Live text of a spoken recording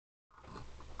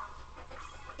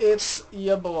It's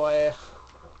your boy.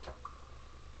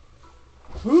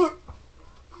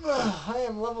 I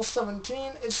am level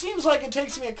 17. It seems like it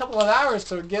takes me a couple of hours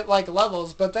to get like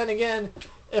levels, but then again,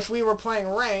 if we were playing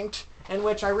ranked, in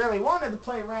which I really wanted to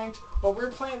play ranked, but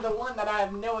we're playing the one that I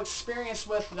have no experience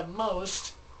with the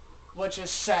most, which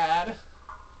is sad.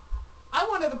 I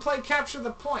wanted to play Capture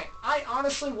the Point. I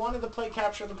honestly wanted to play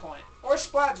Capture the Point. Or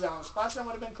Splat Zone. Splat Zone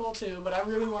would have been cool too, but I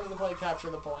really wanted to play Capture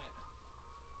the Point.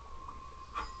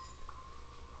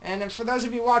 And for those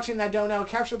of you watching that don't know,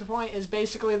 Capture the Point is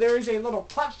basically there is a little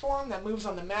platform that moves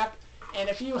on the map, and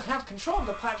if you have control of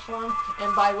the platform,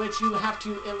 and by which you have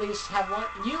to at least have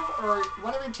you or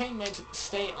one of your teammates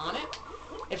stay on it,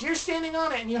 if you're standing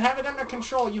on it and you have it under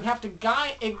control, you have to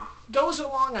guide it. Goes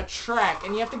along a track,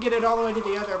 and you have to get it all the way to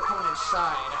the other opponent's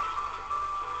side.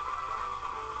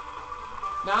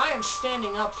 Now I am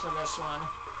standing up for this one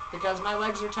because my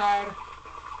legs are tired.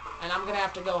 And I'm going to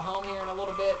have to go home here in a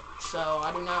little bit, so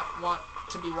I do not want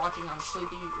to be walking on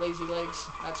sleepy, lazy legs.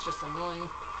 That's just annoying.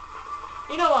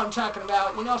 You know what I'm talking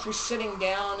about. You know if you're sitting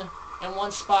down in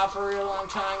one spot for a real long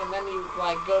time, and then you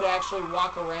like go to actually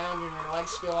walk around and your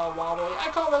legs feel all wobbly.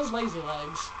 I call those lazy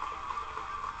legs.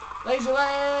 Lazy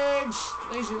legs!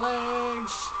 Lazy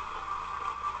legs!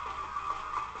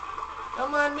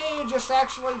 Don't mind me, just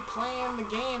actually playing the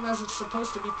game as it's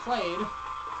supposed to be played.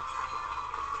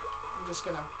 I'm just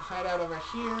gonna hide out over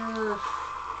here.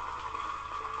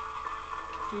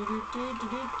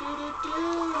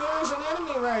 There's an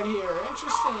enemy right here.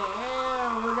 Interesting.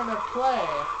 And we're gonna play.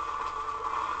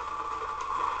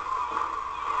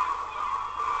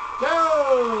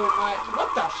 Go!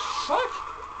 What the fuck?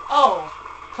 Oh,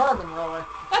 carbon roller.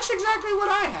 That's exactly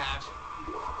what I have.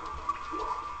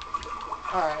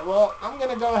 Alright, well, I'm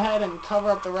gonna go ahead and cover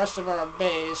up the rest of our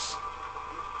base.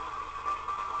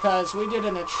 Because we did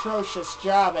an atrocious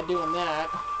job at doing that.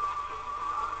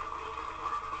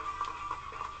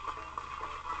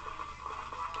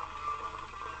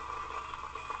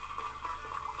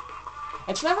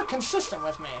 It's never consistent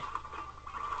with me.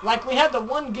 Like, we had the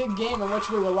one good game in which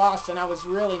we were lost and I was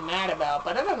really mad about.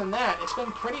 But other than that, it's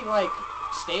been pretty, like,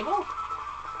 stable.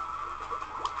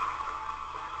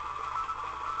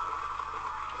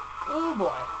 Oh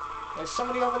boy. There's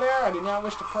somebody over there. I do not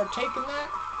wish to partake in that.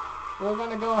 We're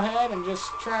going to go ahead and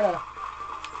just try to...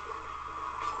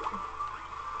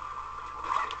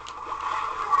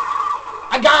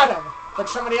 I got him! But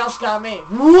somebody else got me.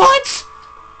 What?!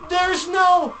 There's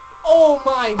no... Oh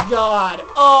my god.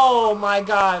 Oh my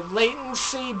god.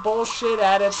 Latency bullshit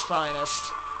at its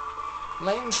finest.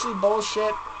 Latency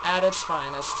bullshit at its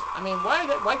finest. I mean,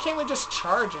 why can't we just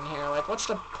charge in here? Like, what's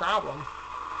the problem?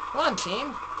 Come on,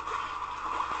 team.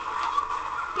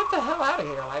 Get the hell out of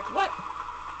here. Like, what?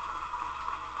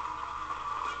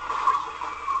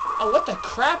 Oh, what the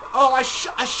crap? Oh, I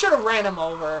should have ran him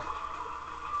over.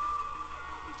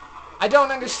 I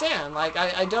don't understand. Like,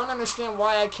 I don't understand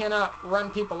why I cannot run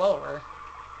people over.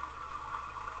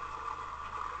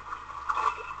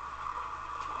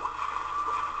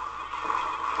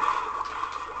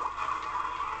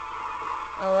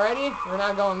 Alrighty, we're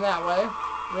not going that way.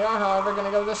 We are, however, going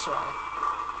to go this way.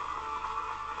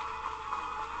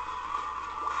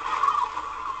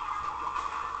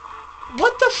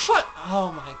 What the fuck?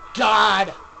 Oh my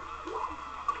god.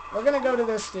 We're gonna go to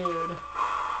this dude.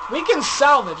 We can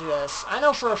salvage this. I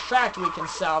know for a fact we can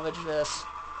salvage this.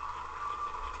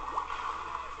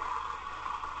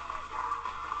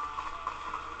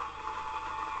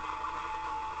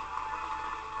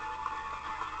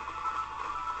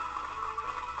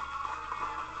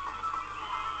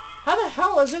 How the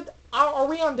hell is it? Are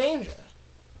we on danger?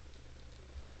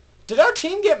 Did our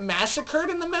team get massacred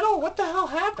in the middle? What the hell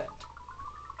happened?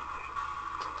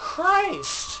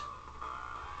 Christ.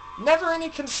 Never any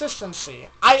consistency.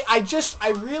 I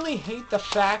really hate the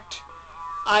fact.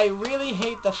 I really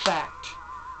hate the fact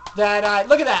that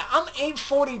look at that. I'm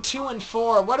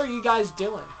 842-4. What are you guys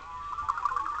doing?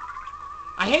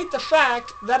 I hate the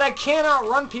fact that I cannot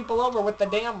run people over with the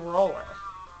damn roller.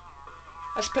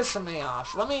 That's pissing me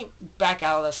off. Let me back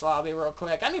out of this lobby real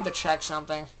quick. I need to check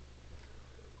something.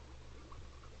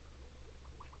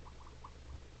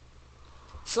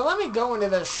 So let me go into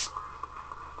this.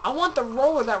 I want the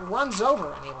roller that runs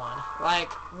over anyone.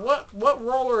 Like, what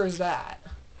roller is that?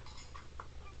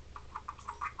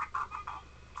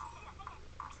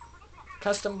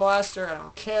 Custom blaster, I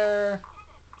don't care.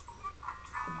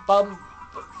 Bum,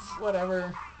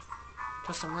 whatever.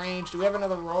 Custom range. Do we have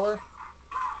another roller?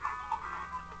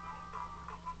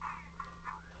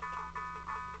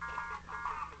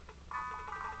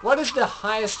 What is the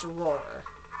highest roller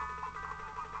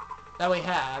that we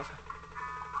have?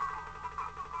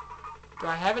 Do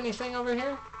I have anything over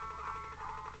here?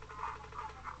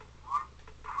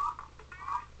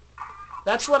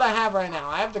 That's what I have right now.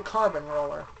 I have the carbon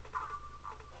roller.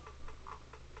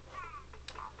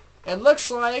 It looks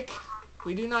like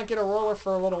we do not get a roller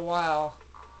for a little while.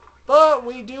 But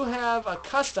we do have a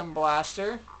custom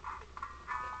blaster.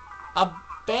 A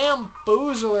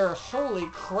bamboozler. Holy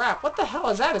crap. What the hell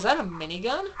is that? Is that a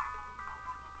minigun?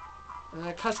 And then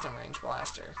a custom range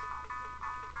blaster.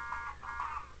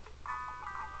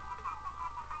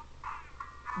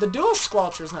 The dual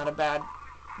squelcher is not a bad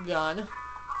gun.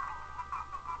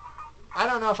 I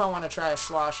don't know if I want to try a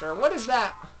slosher. What is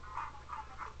that?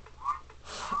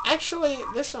 Actually,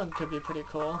 this one could be pretty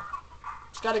cool.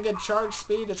 It's got a good charge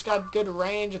speed. It's got good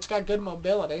range. It's got good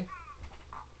mobility.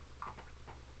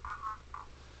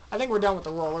 I think we're done with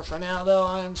the roller for now, though.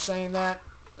 I am saying that.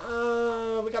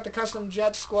 We got the custom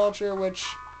jet squelcher, which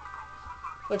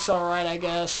looks alright, I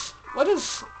guess. What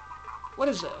is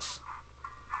this?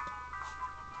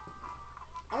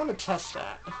 I want to test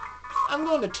that. I'm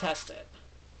going to test it.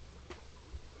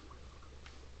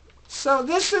 So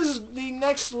this is the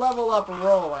next level up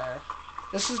roller.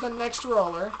 This is the next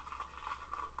roller.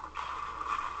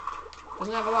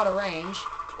 Doesn't have a lot of range.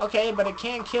 Okay, but it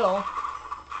can kill.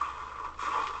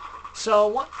 So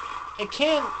what? It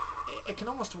can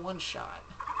almost one-shot.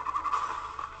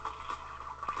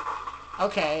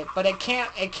 Okay, but it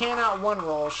cannot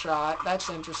one-roll shot. That's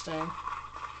interesting.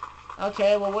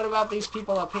 Okay, well, what about these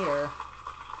people up here?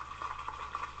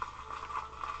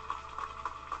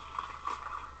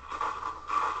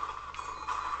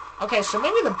 Okay, so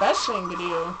maybe the best thing to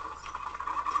do...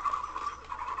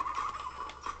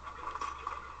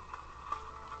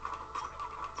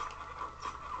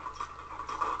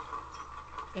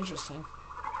 Interesting.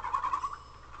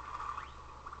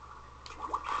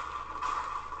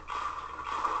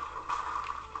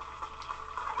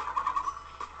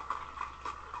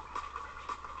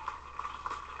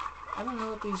 I don't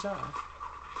know what these are.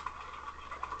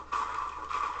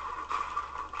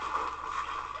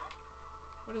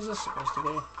 What is this supposed to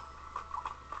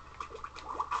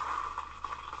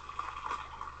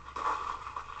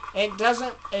be? It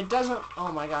doesn't,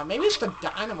 oh my god, maybe it's the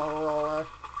dynamo roller.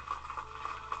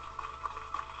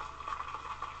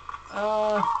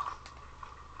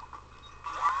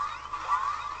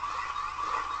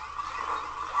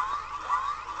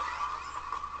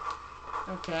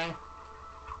 Okay.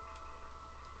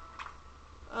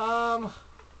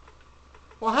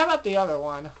 Well, how about the other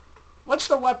one? What's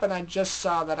the weapon I just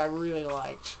saw that I really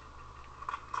liked?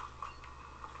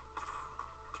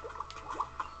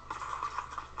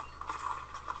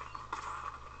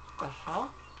 The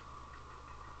hell?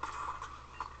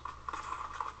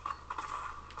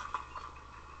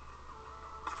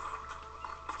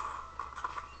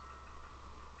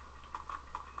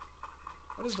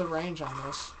 What is the range on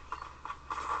this?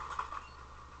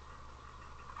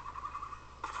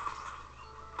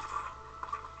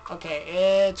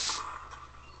 Okay,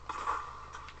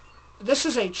 this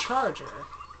is a charger.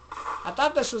 I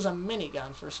thought this was a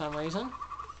minigun for some reason.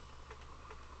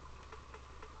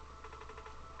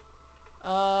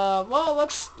 Well,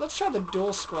 let's try the dual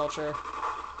squelcher.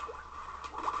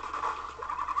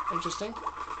 Interesting.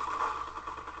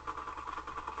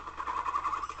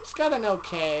 It's got an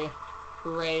okay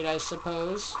rate, I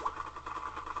suppose.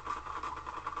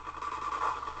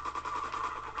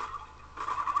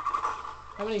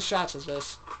 How many shots is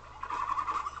this?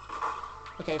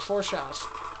 Okay, 4 shots.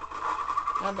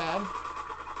 Not bad.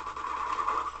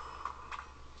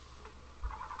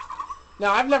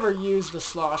 Now, I've never used the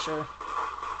slosher.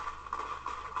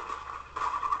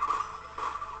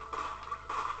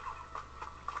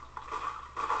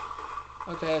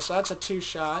 Okay, so that's a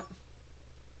 2-shot.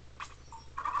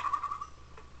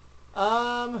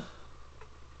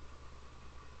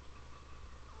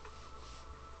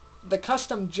 The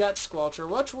custom jet squelcher.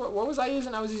 What was I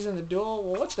using? I was using the dual.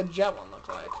 Well, what's the jet one look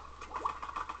like?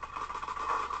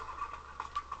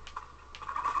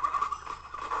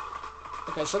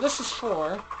 Okay, so this is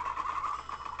 4.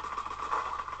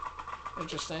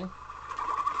 Interesting.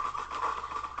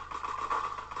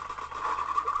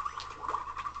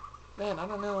 Man, I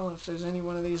don't know if there's any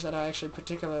one of these that I actually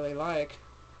particularly like.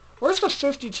 Where's the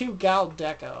 52 Gal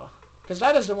Deco? Because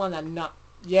that is the one that not...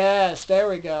 Yes, there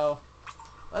we go.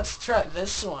 Let's try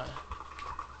this one.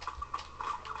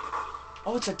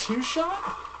 Oh, it's a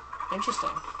 2-shot? Interesting.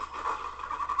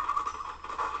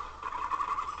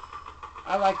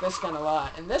 I like this gun a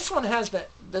lot. And this one has the...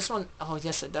 This one... Oh,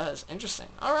 yes, it does. Interesting.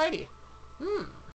 Alrighty.